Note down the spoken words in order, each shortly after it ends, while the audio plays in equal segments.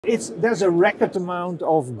There's a record amount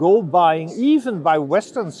of gold buying, even by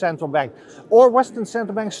Western central bank. Or Western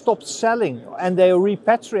central banks stopped selling and they are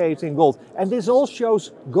repatriating gold. And this all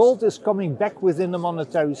shows gold is coming back within the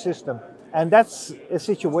monetary system. And that's a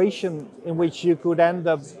situation in which you could end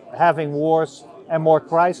up having wars and more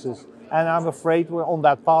crises. And I'm afraid we're on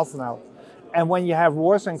that path now. And when you have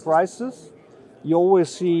wars and crises, you always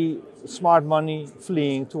see smart money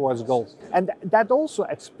fleeing towards gold. And that also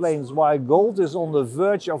explains why gold is on the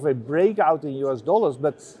verge of a breakout in US dollars,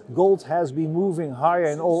 but gold has been moving higher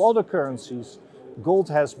in all other currencies. Gold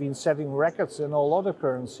has been setting records in all other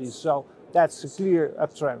currencies, so that's a clear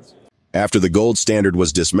uptrend. After the gold standard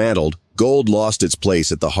was dismantled, gold lost its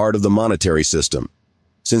place at the heart of the monetary system.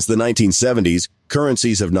 Since the 1970s,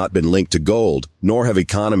 currencies have not been linked to gold, nor have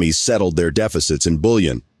economies settled their deficits in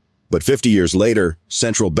bullion. But 50 years later,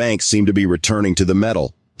 central banks seem to be returning to the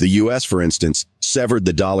metal. The U.S., for instance, severed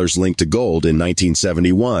the dollar's link to gold in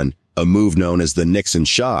 1971, a move known as the Nixon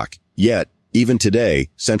Shock. Yet, even today,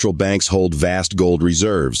 central banks hold vast gold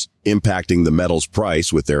reserves, impacting the metal's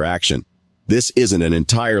price with their action. This isn't an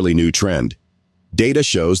entirely new trend. Data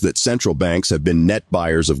shows that central banks have been net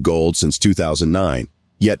buyers of gold since 2009,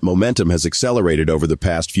 yet momentum has accelerated over the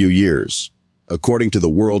past few years. According to the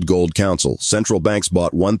World Gold Council, central banks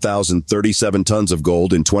bought 1,037 tons of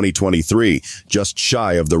gold in 2023, just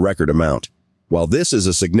shy of the record amount. While this is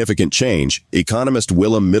a significant change, economist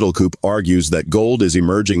Willem Middelkoop argues that gold is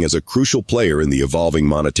emerging as a crucial player in the evolving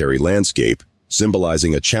monetary landscape,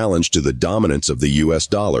 symbolizing a challenge to the dominance of the US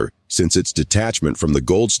dollar since its detachment from the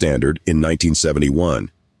gold standard in 1971.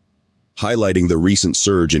 Highlighting the recent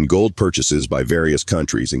surge in gold purchases by various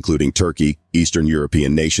countries, including Turkey, Eastern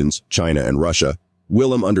European nations, China, and Russia,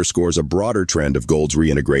 Willem underscores a broader trend of gold's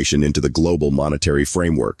reintegration into the global monetary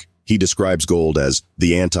framework. He describes gold as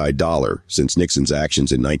the anti-dollar since Nixon's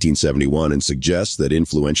actions in 1971 and suggests that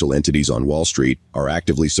influential entities on Wall Street are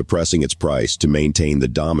actively suppressing its price to maintain the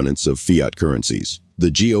dominance of fiat currencies. The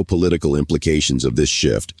geopolitical implications of this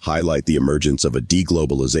shift highlight the emergence of a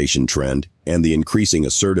deglobalization trend and the increasing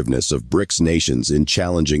assertiveness of BRICS nations in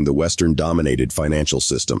challenging the Western-dominated financial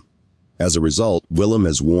system. As a result, Willem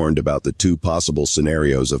has warned about the two possible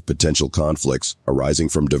scenarios of potential conflicts arising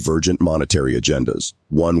from divergent monetary agendas,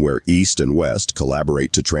 one where East and West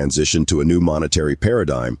collaborate to transition to a new monetary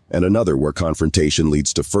paradigm, and another where confrontation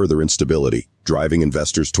leads to further instability, driving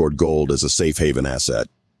investors toward gold as a safe haven asset.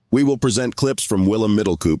 We will present clips from Willem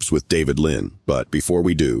Middelkoop's with David Lin, but before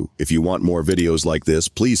we do, if you want more videos like this,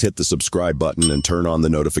 please hit the subscribe button and turn on the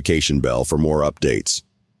notification bell for more updates.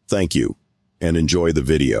 Thank you, and enjoy the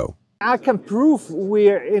video. I can prove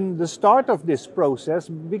we're in the start of this process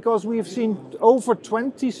because we've seen over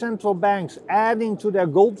 20 central banks adding to their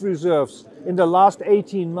gold reserves in the last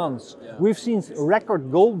 18 months. We've seen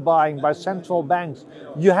record gold buying by central banks.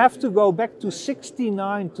 You have to go back to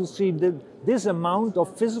 1969 to see this amount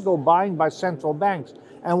of physical buying by central banks.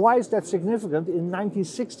 And why is that significant? In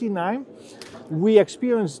 1969, we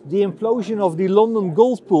experienced the implosion of the London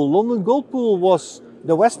gold pool. London gold pool was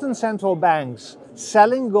the Western central banks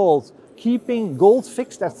selling gold, keeping gold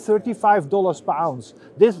fixed at $35 per ounce.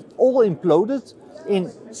 This all imploded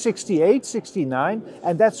in 68, 69,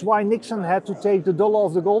 and that's why Nixon had to take the dollar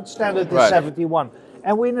off the gold standard in 71.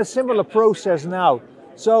 And we're in a similar process now.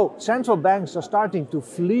 So central banks are starting to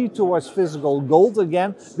flee towards physical gold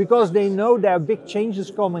again because they know there are big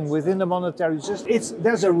changes coming within the monetary system.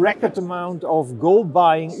 There's a record amount of gold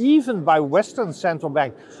buying, even by Western central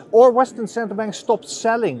bank. Or Western central banks stopped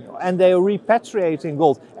selling and they are repatriating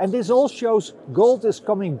gold. And this all shows gold is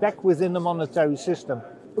coming back within the monetary system.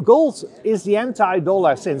 Gold is the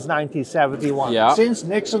anti-dollar since 1971. Yeah. Since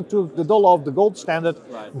Nixon took the dollar off the gold standard,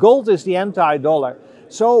 gold is the anti-dollar.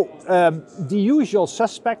 So the usual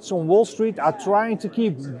suspects on Wall Street are trying to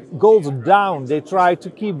keep gold down. They try to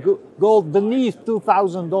keep gold beneath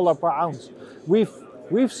 $2,000 per ounce.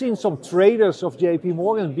 We've seen some traders of JP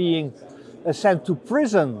Morgan being sent to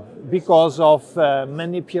prison because of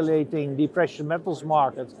manipulating the precious metals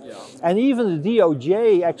market. Yeah. And even the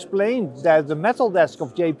DOJ explained that the metal desk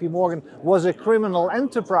of JP Morgan was a criminal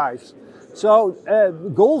enterprise. So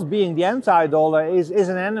gold being the anti-dollar is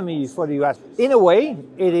an enemy for the US. In a way,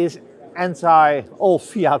 it is anti-all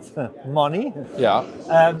fiat money. Yeah.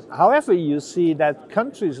 However, you see that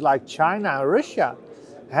countries like China and Russia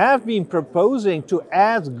have been proposing to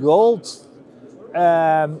add gold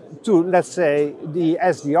to, let's say, the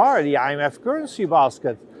SDR, the IMF currency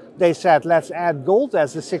basket. They said, let's add gold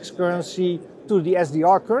as a sixth currency to the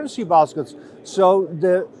SDR currency baskets. So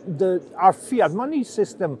our fiat money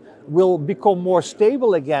system will become more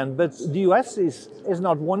stable again, but the US is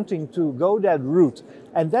not wanting to go that route.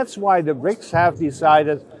 And that's why the BRICS have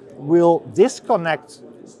decided will disconnect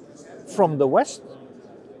from the West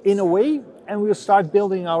in a way, and we'll start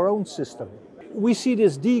building our own system. We see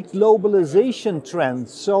this de-globalization trend,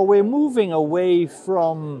 so we're moving away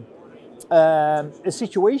from a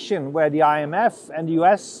situation where the IMF and the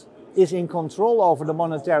US is in control over the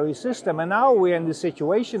monetary system, and now we're in the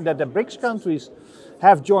situation that the BRICS countries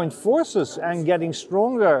have joined forces and getting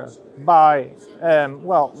stronger by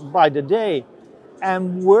the day,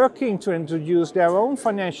 and working to introduce their own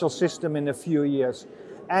financial system in a few years.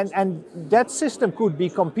 And that system could be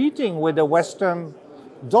competing with the Western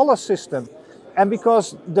dollar system. And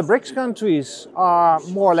because the BRICS countries are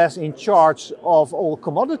more or less in charge of all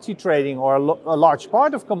commodity trading, or a large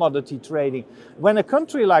part of commodity trading, when a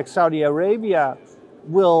country like Saudi Arabia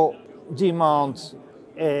will demand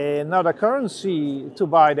another currency to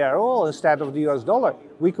buy their oil instead of the US dollar,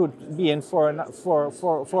 we could be in for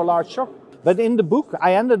a large shock. But in the book,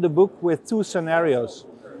 I ended the book with two scenarios.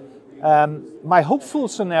 My hopeful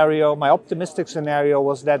scenario, my optimistic scenario,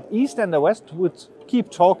 was that East and the West would keep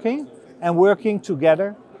talking and working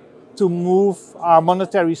together to move our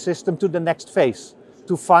monetary system to the next phase,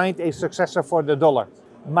 to find a successor for the dollar.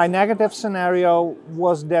 My negative scenario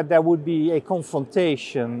was that there would be a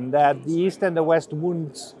confrontation, that the East and the West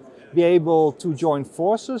wouldn't be able to join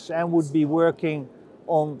forces and would be working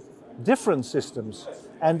on different systems.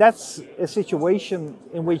 And that's a situation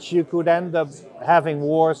in which you could end up having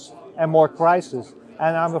wars and more crises.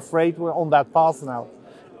 And I'm afraid we're on that path now.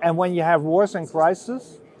 And when you have wars and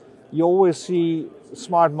crises, you always see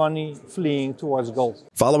smart money fleeing towards gold.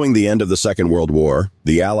 Following the end of the Second World War,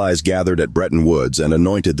 the Allies gathered at Bretton Woods and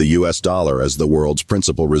anointed the US dollar as the world's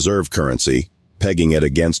principal reserve currency, pegging it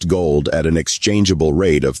against gold at an exchangeable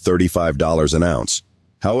rate of $35 an ounce.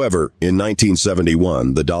 However, in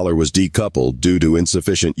 1971, the dollar was decoupled due to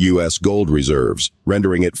insufficient U.S. gold reserves,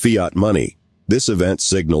 rendering it fiat money. This event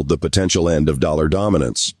signaled the potential end of dollar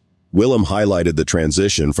dominance. Willem highlighted the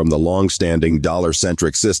transition from the long-standing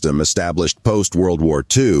dollar-centric system established post-World War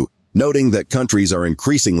II, noting that countries are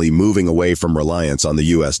increasingly moving away from reliance on the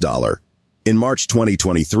U.S. dollar. In March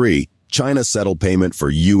 2023, China settled payment for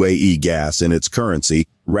UAE gas in its currency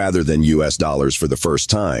rather than U.S. dollars for the first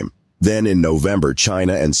time. Then in November,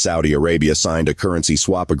 China and Saudi Arabia signed a currency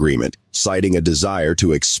swap agreement, citing a desire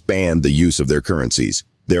to expand the use of their currencies.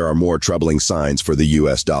 There are more troubling signs for the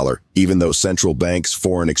U.S. dollar. Even though central banks'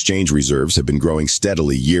 foreign exchange reserves have been growing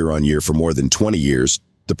steadily year on year for more than 20 years,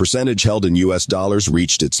 the percentage held in U.S. dollars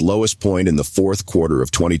reached its lowest point in the fourth quarter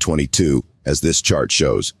of 2022, as this chart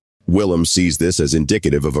shows. Willem sees this as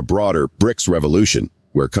indicative of a broader BRICS revolution,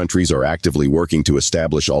 where countries are actively working to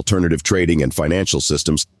establish alternative trading and financial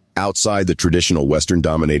systems outside the traditional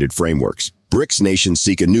Western-dominated frameworks. BRICS nations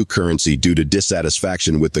seek a new currency due to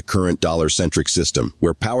dissatisfaction with the current dollar-centric system,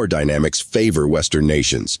 where power dynamics favor Western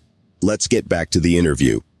nations. Let's get back to the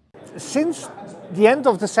interview. Since the end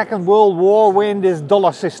of the Second World War, we're in this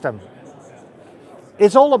dollar system.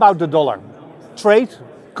 It's all about the dollar. Trade,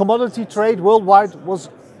 commodity trade worldwide was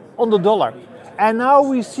on the dollar. And now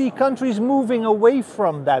we see countries moving away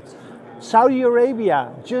from that. Saudi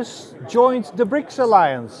Arabia just joined the BRICS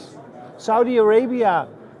alliance. Saudi Arabia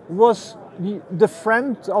was the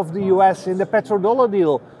friend of the US in the petrodollar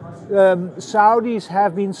deal. Saudis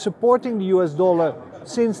have been supporting the US dollar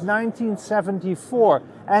since 1974.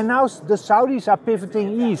 And now the Saudis are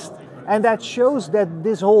pivoting east. And that shows that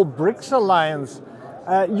this whole BRICS alliance,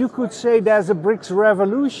 you could say there's a BRICS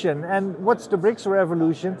revolution. And what's the BRICS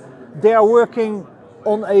revolution? They are working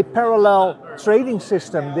on a parallel trading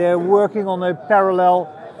system. They're working on a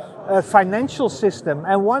parallel financial system.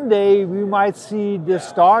 And one day we might see the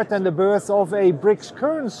start and the birth of a BRICS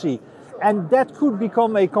currency. And that could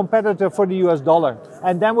become a competitor for the US dollar.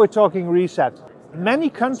 And then we're talking reset. Many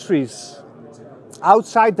countries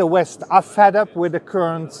outside the West are fed up with the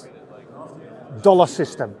current dollar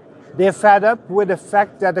system. They're fed up with the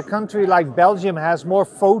fact that a country like Belgium has more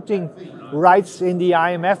voting rights in the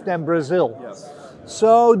IMF than Brazil. Yes.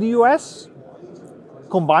 So the US,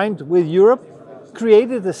 combined with Europe,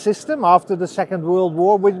 created a system after the Second World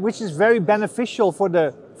War which is very beneficial for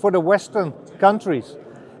the Western countries.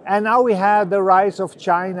 And now we have the rise of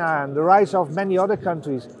China and the rise of many other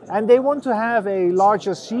countries. And they want to have a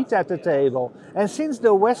larger seat at the table. And since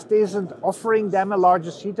the West isn't offering them a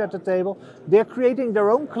larger seat at the table, they're creating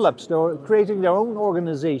their own clubs, they're creating their own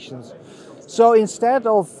organizations. So instead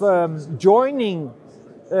of joining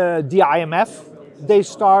the IMF, they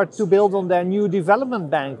start to build on their new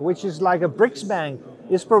development bank, which is like a BRICS bank,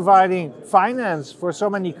 is providing finance for so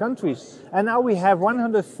many countries. And now we have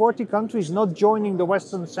 140 countries not joining the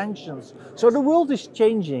Western sanctions. So the world is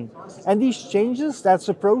changing. And these changes, that's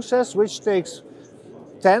a process which takes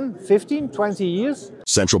 10, 15, 20 years?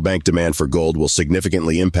 Central bank demand for gold will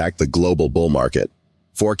significantly impact the global bull market.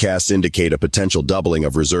 Forecasts indicate a potential doubling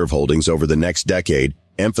of reserve holdings over the next decade,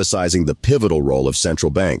 emphasizing the pivotal role of central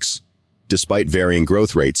banks. Despite varying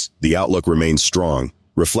growth rates, the outlook remains strong,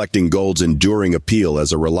 reflecting gold's enduring appeal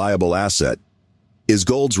as a reliable asset. Is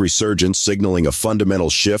gold's resurgence signaling a fundamental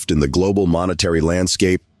shift in the global monetary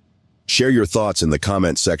landscape? Share your thoughts in the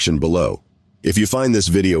comment section below. If you find this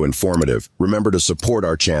video informative, remember to support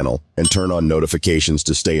our channel and turn on notifications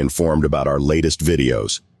to stay informed about our latest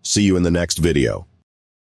videos. See you in the next video.